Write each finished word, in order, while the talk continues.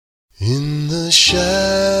In the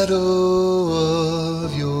shadow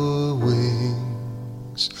of your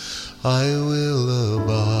wings I will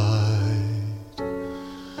abide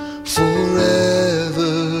forever,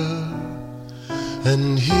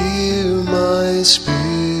 and here my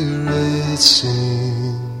spirit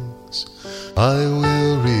sings. I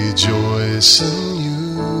will rejoice in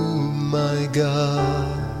you, my God.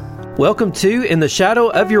 Welcome to In the Shadow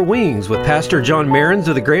of Your Wings with Pastor John Marins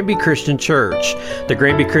of the Granby Christian Church. The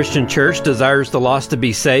Granby Christian Church desires the lost to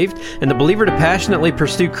be saved and the believer to passionately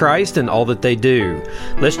pursue Christ in all that they do.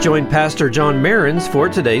 Let's join Pastor John Marins for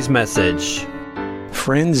today's message.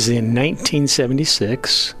 Friends, in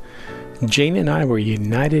 1976, Jane and I were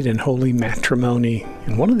united in holy matrimony,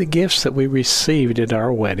 and one of the gifts that we received at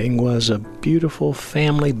our wedding was a beautiful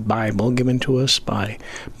family Bible given to us by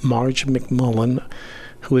Marge McMullen,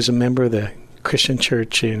 who is a member of the Christian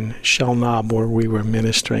church in Shellknob where we were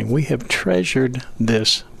ministering. We have treasured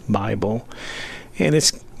this Bible, and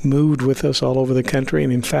it's moved with us all over the country,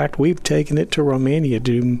 and in fact, we've taken it to Romania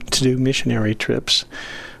to do missionary trips.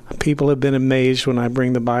 People have been amazed when I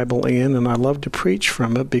bring the Bible in, and I love to preach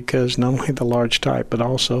from it because not only the large type, but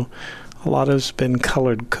also a lot has been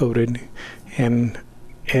color-coded, and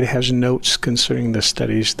it has notes concerning the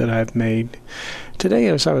studies that I've made. Today,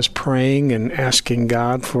 as I was praying and asking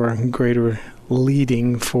God for greater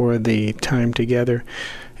leading for the time together,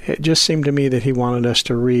 it just seemed to me that He wanted us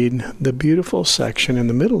to read the beautiful section in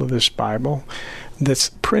the middle of this Bible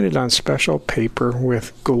that's printed on special paper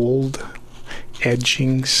with gold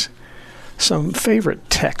edgings, some favorite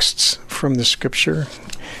texts from the Scripture.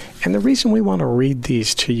 And the reason we want to read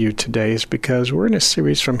these to you today is because we're in a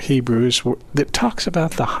series from Hebrews that talks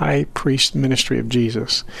about the high priest ministry of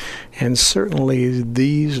Jesus. And certainly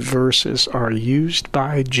these verses are used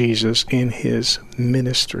by Jesus in His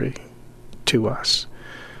ministry to us.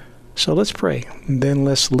 So let's pray, and then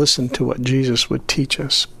let's listen to what Jesus would teach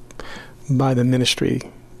us by the ministry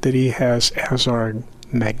that He has as our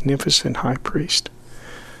magnificent high priest.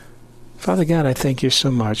 Father God, I thank you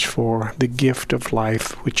so much for the gift of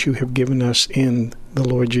life which you have given us in the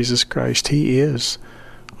Lord Jesus Christ. He is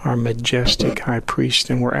our majestic high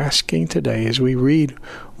priest, and we're asking today as we read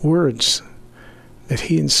words that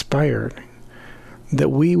He inspired, that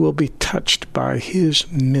we will be touched by His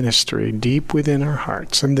ministry deep within our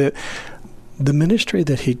hearts, and that the ministry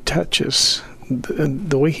that He touches,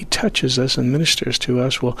 the way He touches us and ministers to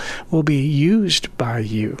us will be used by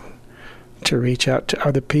you to reach out to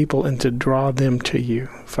other people and to draw them to you.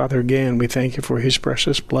 Father, again, we thank you for His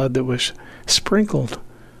precious blood that was sprinkled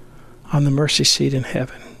on the mercy seat in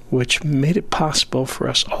heaven, which made it possible for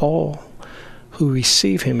us all who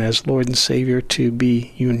receive Him as Lord and Savior to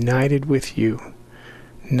be united with you,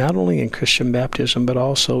 not only in Christian baptism, but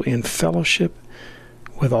also in fellowship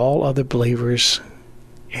with all other believers,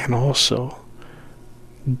 and also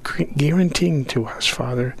guaranteeing to us,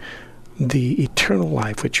 Father, the eternal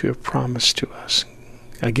life which you have promised to us.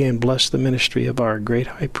 Again, bless the ministry of our great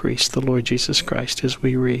high priest, the Lord Jesus Christ, as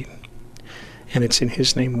we read. And it's in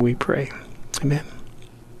His name we pray. Amen.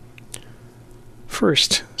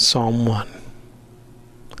 First, Psalm 1.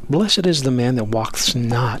 Blessed is the man that walks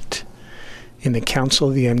not in the counsel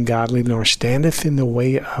of the ungodly, nor standeth in the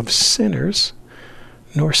way of sinners,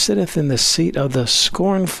 nor sitteth in the seat of the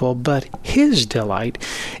scornful, but his delight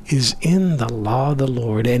is in the law of the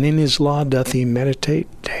Lord, and in His law doth he meditate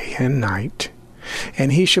day and night.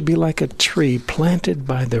 And he shall be like a tree planted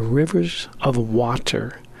by the rivers of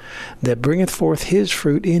water, that bringeth forth his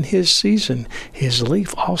fruit in his season. His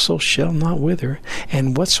leaf also shall not wither,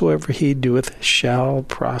 and whatsoever he doeth shall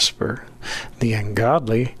prosper. The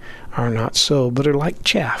ungodly are not so, but are like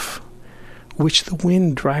chaff, which the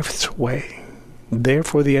wind driveth away.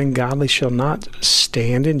 Therefore the ungodly shall not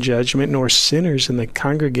stand in judgment, nor sinners in the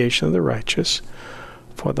congregation of the righteous.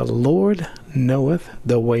 For the Lord knoweth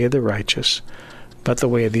the way of the righteous, but the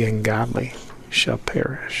way of the ungodly shall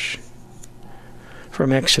perish.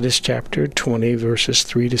 From Exodus chapter 20, verses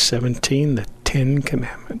 3 to 17, the 10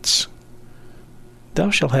 Commandments. Thou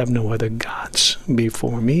shalt have no other gods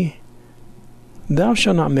before me. Thou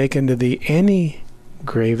shalt not make unto thee any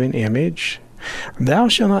graven image. Thou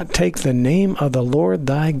shalt not take the name of the Lord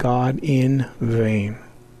thy God in vain.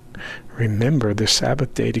 Remember the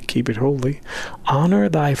Sabbath day to keep it holy. Honor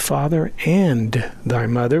thy father and thy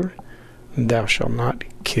mother. Thou shalt not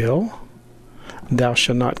kill. Thou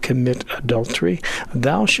shalt not commit adultery.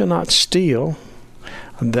 Thou shalt not steal.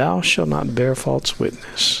 Thou shalt not bear false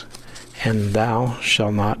witness. And thou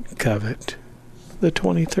shalt not covet. The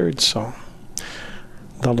 23rd Psalm.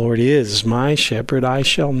 The Lord is my shepherd, I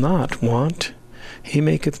shall not want. He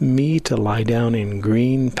maketh me to lie down in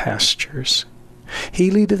green pastures.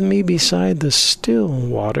 He leadeth me beside the still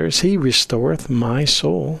waters. He restoreth my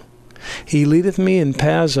soul. He leadeth me in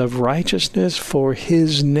paths of righteousness for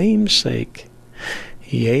his name's sake.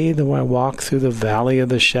 Yea, though I walk through the valley of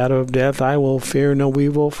the shadow of death, I will fear no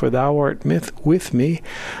evil, for thou art with me.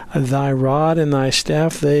 Thy rod and thy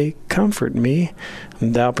staff, they comfort me.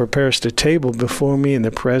 Thou preparest a table before me in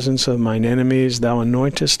the presence of mine enemies. Thou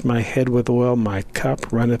anointest my head with oil, my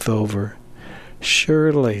cup runneth over.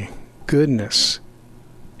 Surely goodness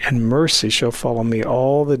and mercy shall follow me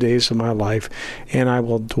all the days of my life, and I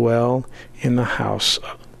will dwell in the house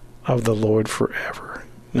of the Lord forever.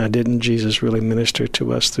 Now, didn't Jesus really minister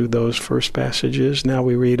to us through those first passages? Now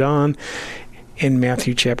we read on in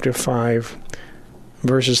Matthew chapter 5,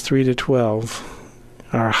 verses 3 to 12.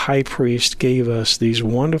 Our high priest gave us these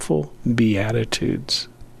wonderful beatitudes.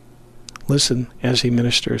 Listen as he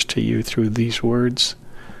ministers to you through these words.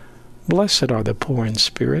 Blessed are the poor in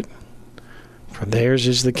spirit, for theirs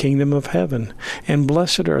is the kingdom of heaven. And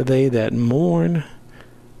blessed are they that mourn,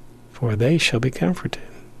 for they shall be comforted.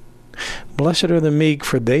 Blessed are the meek,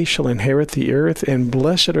 for they shall inherit the earth. And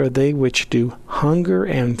blessed are they which do hunger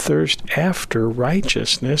and thirst after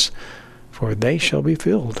righteousness, for they shall be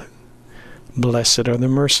filled. Blessed are the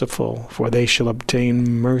merciful, for they shall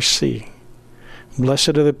obtain mercy.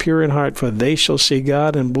 Blessed are the pure in heart, for they shall see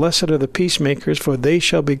God. And blessed are the peacemakers, for they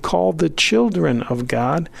shall be called the children of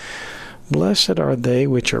God. Blessed are they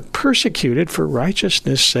which are persecuted for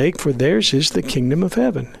righteousness' sake, for theirs is the kingdom of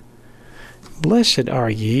heaven. Blessed are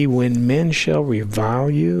ye when men shall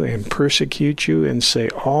revile you and persecute you and say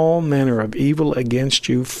all manner of evil against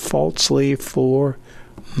you falsely for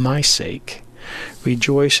my sake.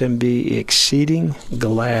 Rejoice and be exceeding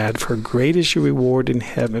glad, for great is your reward in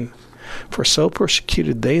heaven. For so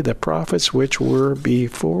persecuted they the prophets which were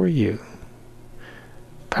before you.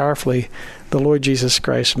 Powerfully, the Lord Jesus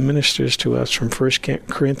Christ ministers to us from 1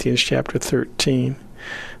 Corinthians chapter 13,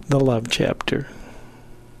 the love chapter.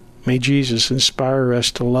 May Jesus inspire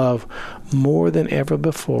us to love more than ever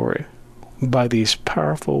before by these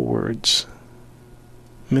powerful words.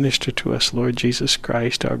 Minister to us, Lord Jesus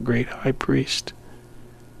Christ, our great high priest.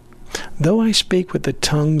 Though I speak with the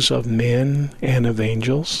tongues of men and of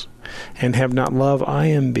angels, and have not love, I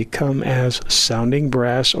am become as sounding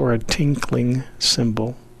brass or a tinkling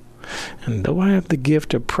cymbal. And though I have the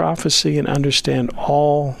gift of prophecy and understand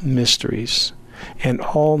all mysteries and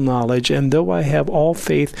all knowledge, and though I have all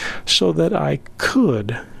faith so that I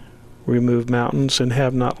could remove mountains and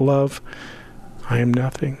have not love, I am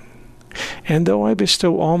nothing. And though I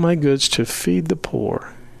bestow all my goods to feed the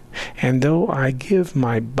poor, and though I give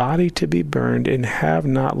my body to be burned and have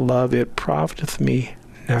not love, it profiteth me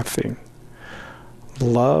nothing.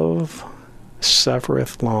 Love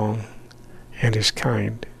suffereth long and is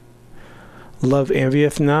kind. Love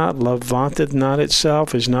envieth not, love vaunteth not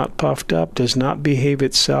itself, is not puffed up, does not behave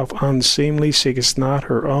itself unseemly, seeketh not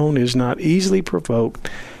her own, is not easily provoked,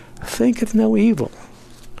 thinketh no evil,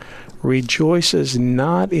 rejoices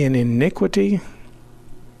not in iniquity,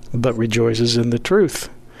 but rejoices in the truth,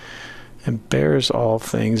 and bears all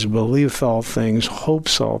things, believeth all things,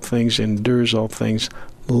 hopes all things, endures all things.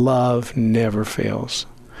 Love never fails.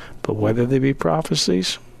 But whether there be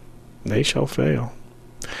prophecies, they shall fail.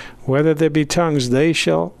 Whether there be tongues, they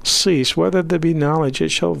shall cease. Whether there be knowledge, it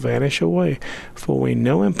shall vanish away. For we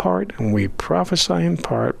know in part, and we prophesy in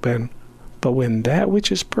part, but when that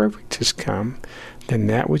which is perfect is come, then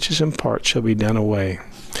that which is in part shall be done away.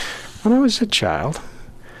 When I was a child,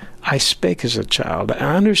 I spake as a child.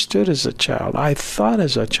 I understood as a child. I thought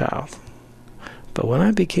as a child. But when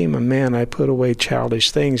I became a man, I put away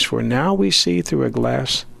childish things. For now we see through a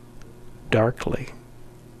glass darkly,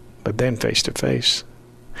 but then face to face.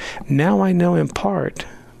 Now I know in part,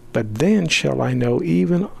 but then shall I know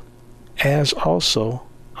even as also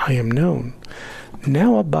I am known.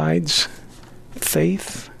 Now abides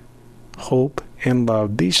faith, hope, and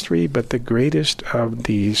love. These three, but the greatest of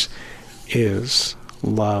these is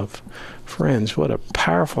love. Friends, what a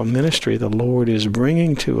powerful ministry the Lord is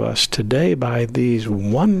bringing to us today by these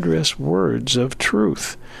wondrous words of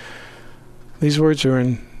truth. These words are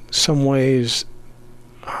in some ways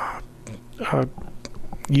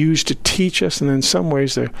used to teach us, and in some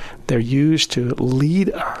ways they're used to lead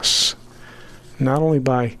us, not only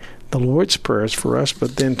by the Lord's prayers for us,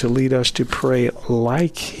 but then to lead us to pray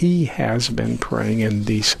like He has been praying in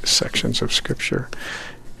these sections of Scripture.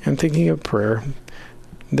 And thinking of prayer,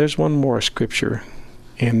 there's one more Scripture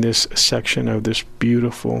in this section of this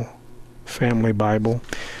beautiful family Bible.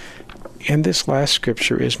 And this last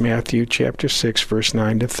Scripture is Matthew chapter 6, verse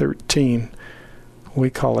 9 to 13. We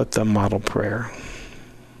call it the model prayer.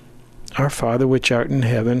 Our Father which art in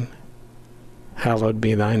heaven, hallowed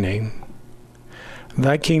be thy name.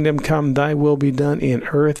 Thy kingdom come, thy will be done in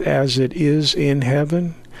earth as it is in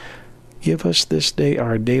heaven. Give us this day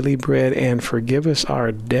our daily bread, and forgive us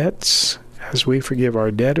our debts as we forgive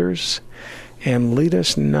our debtors. And lead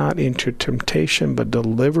us not into temptation, but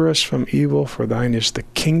deliver us from evil. For thine is the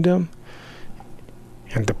kingdom,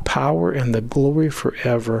 and the power, and the glory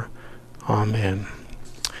forever. Amen.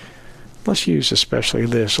 Let's use especially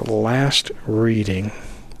this last reading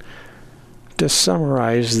to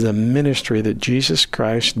summarize the ministry that Jesus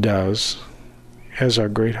Christ does as our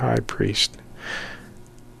great high priest.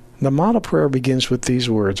 The model prayer begins with these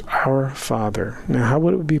words, Our Father. Now, how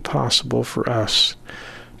would it be possible for us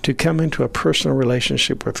to come into a personal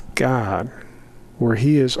relationship with God where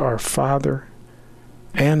He is our Father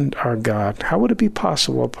and our God? How would it be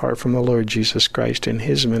possible apart from the Lord Jesus Christ and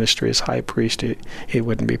His ministry as high priest? It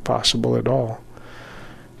wouldn't be possible at all.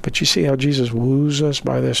 But you see how Jesus woos us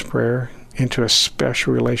by this prayer into a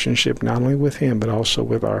special relationship, not only with Him, but also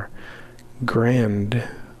with our grand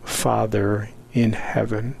Father in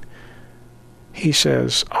heaven. He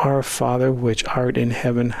says, Our Father which art in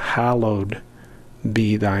heaven, hallowed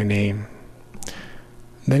be thy name.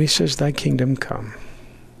 Then He says, Thy kingdom come.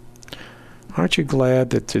 Aren't you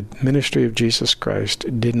glad that the ministry of Jesus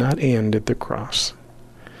Christ did not end at the cross?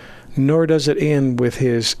 Nor does it end with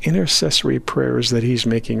His intercessory prayers that He's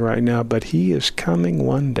making right now, but He is coming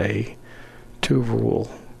one day to rule.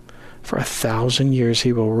 For 1,000 years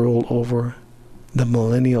He will rule over the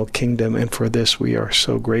millennial kingdom, and for this we are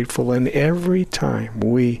so grateful. And every time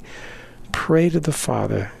we pray to the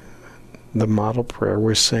Father, the model prayer,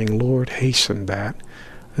 we're saying, Lord, hasten that.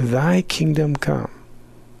 Thy kingdom come.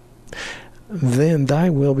 Then thy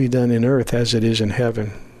will be done in earth as it is in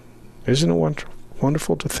heaven. Isn't it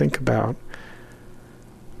wonderful to think about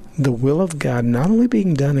the will of God not only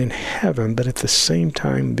being done in heaven, but at the same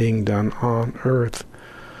time being done on earth?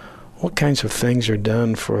 What kinds of things are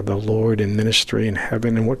done for the Lord in ministry in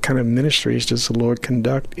heaven, and what kind of ministries does the Lord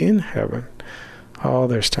conduct in heaven? Oh,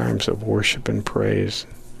 there's times of worship and praise.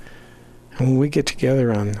 And when we get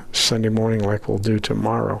together on Sunday morning like we'll do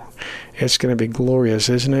tomorrow, it's going to be glorious,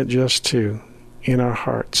 isn't it? Just to, in our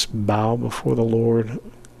hearts, bow before the Lord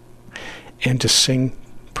and to sing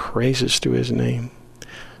praises to His name.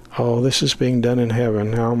 Oh, this is being done in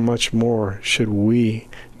heaven. How much more should we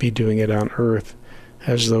be doing it on earth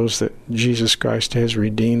as those that Jesus Christ has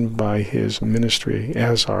redeemed by His ministry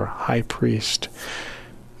as our high priest?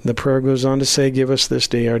 The prayer goes on to say, Give us this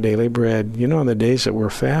day our daily bread. You know, on the days that we're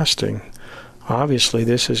fasting, obviously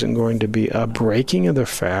this isn't going to be a breaking of the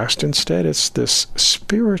fast. Instead, it's this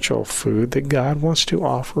spiritual food that God wants to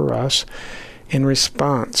offer us in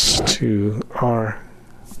response to our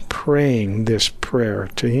praying this prayer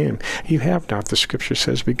to Him. You have not, the Scripture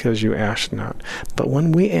says, because you ask not. But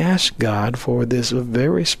when we ask God for this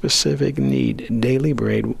very specific need, daily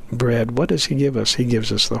bread, what does He give us? He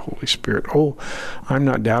gives us the Holy Spirit. Oh, I'm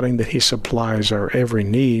not doubting that He supplies our every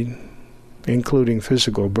need, including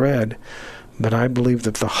physical bread, but I believe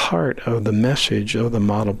that the heart of the message of the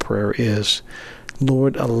model prayer is,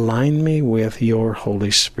 Lord, align me with your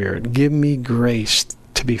Holy Spirit. Give me grace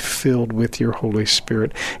to be filled with your Holy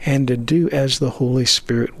Spirit and to do as the Holy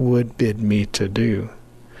Spirit would bid me to do.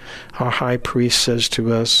 Our high priest says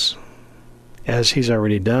to us, as He's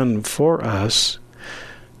already done for us,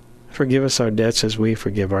 Forgive us our debts as we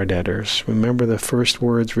forgive our debtors. Remember the first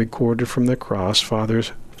words recorded from the cross,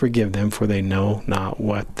 Fathers, forgive them, for they know not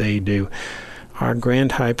what they do. Our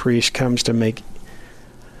grand high priest comes to make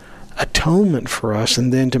atonement for us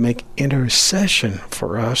and then to make intercession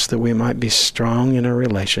for us that we might be strong in our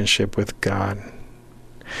relationship with God.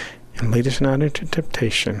 And lead us not into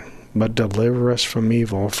temptation, but deliver us from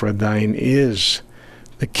evil, for thine is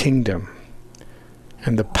the kingdom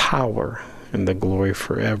and the power and the glory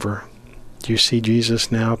forever. Do you see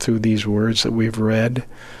Jesus now through these words that we've read?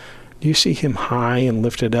 Do you see Him high and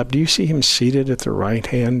lifted up? Do you see Him seated at the right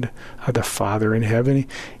hand of the Father in heaven?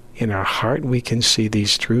 In our heart we can see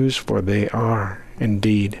these truths, for they are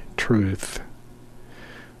indeed truth.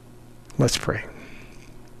 Let's pray.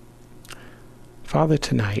 Father,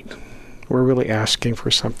 tonight we're really asking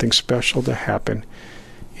for something special to happen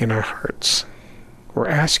in our hearts. We're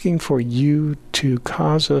asking for you to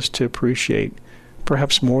cause us to appreciate,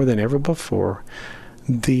 perhaps more than ever before,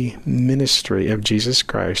 the ministry of Jesus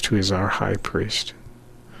Christ, who is our high priest.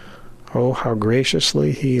 Oh, how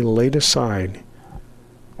graciously He laid aside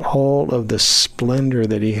all of the splendor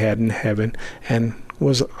that He had in heaven and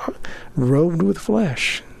was robed with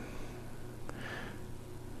flesh.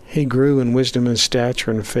 He grew in wisdom and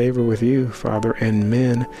stature and favor with you, Father, and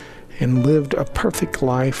men, and lived a perfect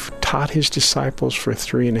life, taught his disciples for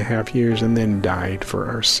 3.5 years, and then died for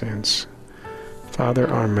our sins. Father,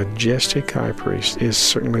 our majestic high priest is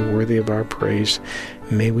certainly worthy of our praise.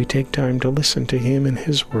 May we take time to listen to him and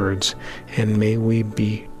his words, and may we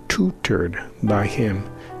be tutored by him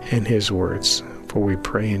and his words. For we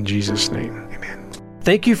pray in Jesus' name. Amen.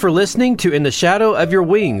 Thank you for listening to In the Shadow of Your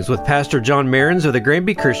Wings with Pastor John Mehrens of the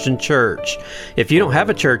Granby Christian Church. If you don't have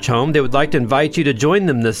a church home, they would like to invite you to join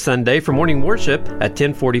them this Sunday for morning worship at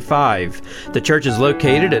 10:45. The church is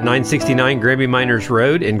located at 969 Granby Miners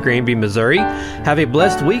Road in Granby, Missouri. Have a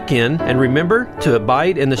blessed weekend, and remember to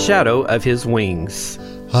abide in the shadow of his wings.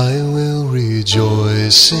 I will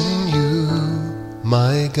rejoice in you,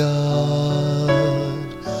 my God,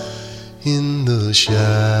 in the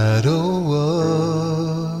shadow of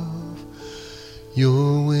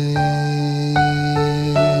your wings.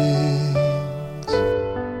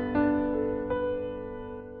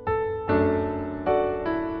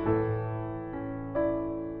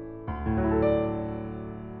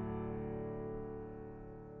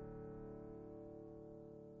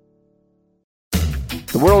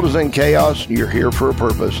 The world is in chaos. You're here for a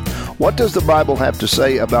purpose. What does the Bible have to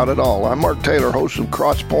say about it all? I'm Mark Taylor, host of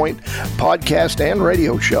Crosspoint podcast and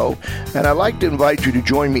radio show, and I'd like to invite you to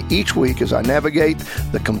join me each week as I navigate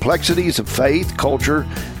the complexities of faith, culture,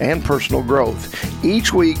 and personal growth.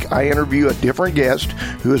 Each week, I interview a different guest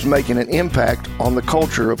who is making an impact on the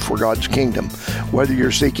culture for God's kingdom. Whether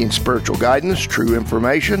you're seeking spiritual guidance, true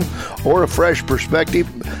information, or a fresh perspective,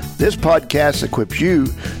 this podcast equips you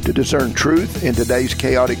to discern truth in today's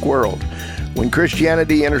chaotic world. When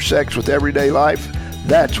Christianity intersects with everyday life,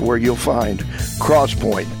 that's where you'll find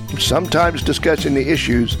Crosspoint, sometimes discussing the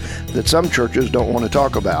issues that some churches don't want to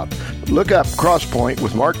talk about. Look up Crosspoint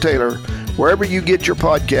with Mark Taylor wherever you get your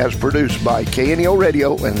podcast, produced by KNEO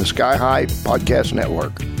Radio and the Sky High Podcast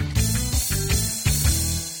Network.